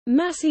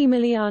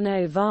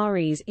Massimiliano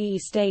Varrese e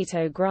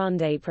stato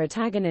grande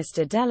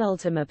protagonista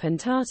dell'ultima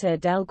puntata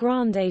del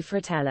Grande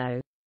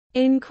Fratello.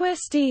 In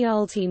questi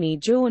ultimi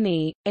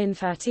giorni,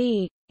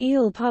 infatti,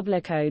 il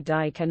pubblico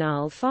di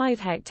Canale 5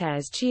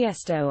 hectares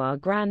chiesto a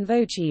gran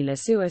voce la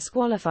sua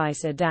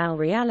squalifica dal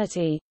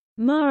reality,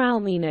 ma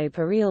almeno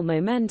per il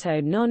momento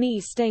non è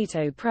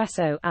stato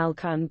preso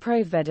alcun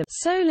provvedimento,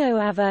 solo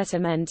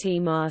avvertimenti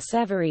ma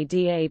severi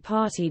da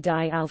parte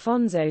di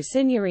Alfonso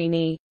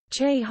Signorini,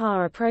 che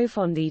ha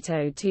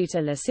approfondito tutta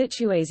la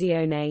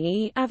situazione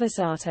e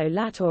avvisato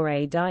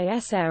l'attore di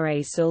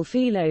essere sul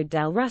filo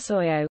del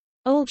rasoio,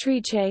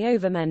 oltre che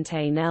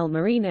ovviamente nel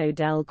mirino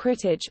del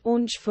critico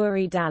anche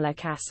fuori dalla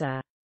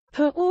casa.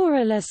 Per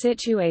ora la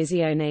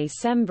situazione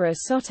sembra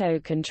sotto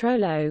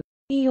controllo,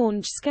 e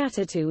anche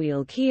scattato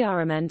il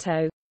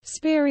chiarimento,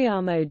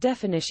 speriamo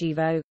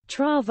definitivo,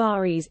 tra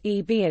Varrese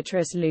e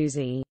Beatrice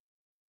Luzzi.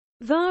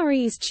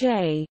 Varrese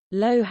che,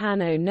 lo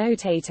hanno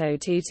notato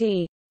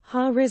tutti,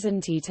 ha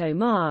risentito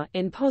ma,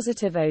 in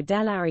positivo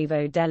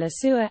dell'arrivo della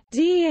sua,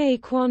 da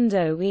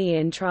quando è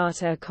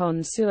entrata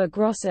con sua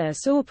grossa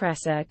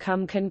sorpresa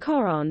come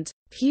concorrente,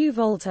 più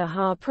volte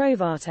ha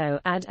provato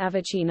ad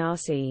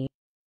avvicinarsi.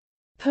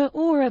 Per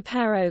ora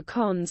però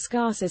con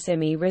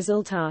scarsissimi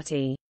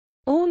risultati.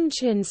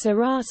 Anche in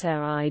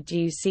serata I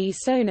due si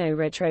sono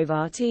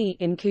ritrovati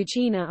in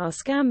cucina a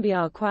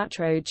scambiare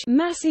quattro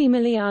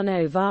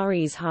Massimiliano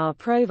Varrese ha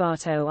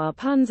provato a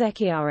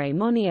punzecchiare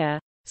Monia,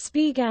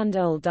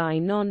 spiegando di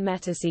non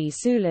mettersi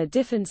sulla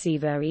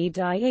difensiva e di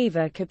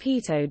aver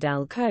capito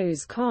del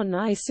cose con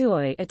I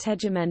suoi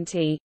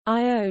atteggiamenti,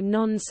 io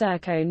non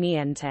cerco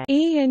niente.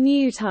 E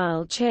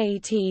inutile che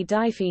ti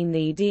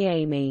difendi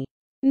di me.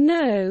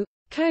 No,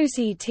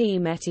 così ti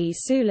metti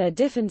sulla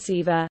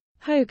difensiva,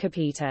 ho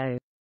capito.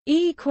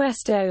 E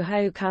questo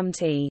ho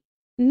comti.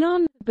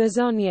 Non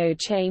bisogno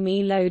che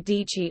me lo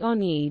dici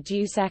ogni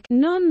due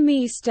non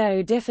mi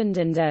sto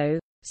difendendo.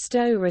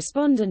 Sto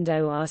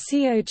rispondendo a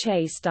ciò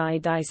che stai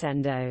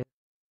dicendo.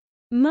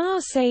 Ma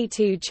se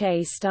tu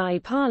che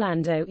stai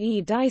parlando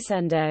e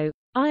dicendo,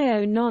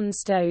 io non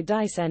sto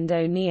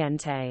dicendo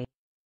niente.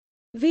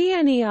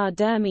 Vieni a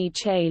dirmi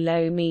che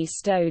lo mi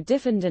sto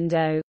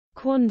difendendo,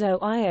 quando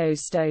io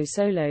sto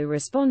solo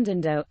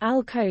rispondendo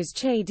al cose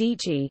che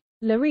dici,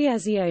 la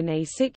reazione sic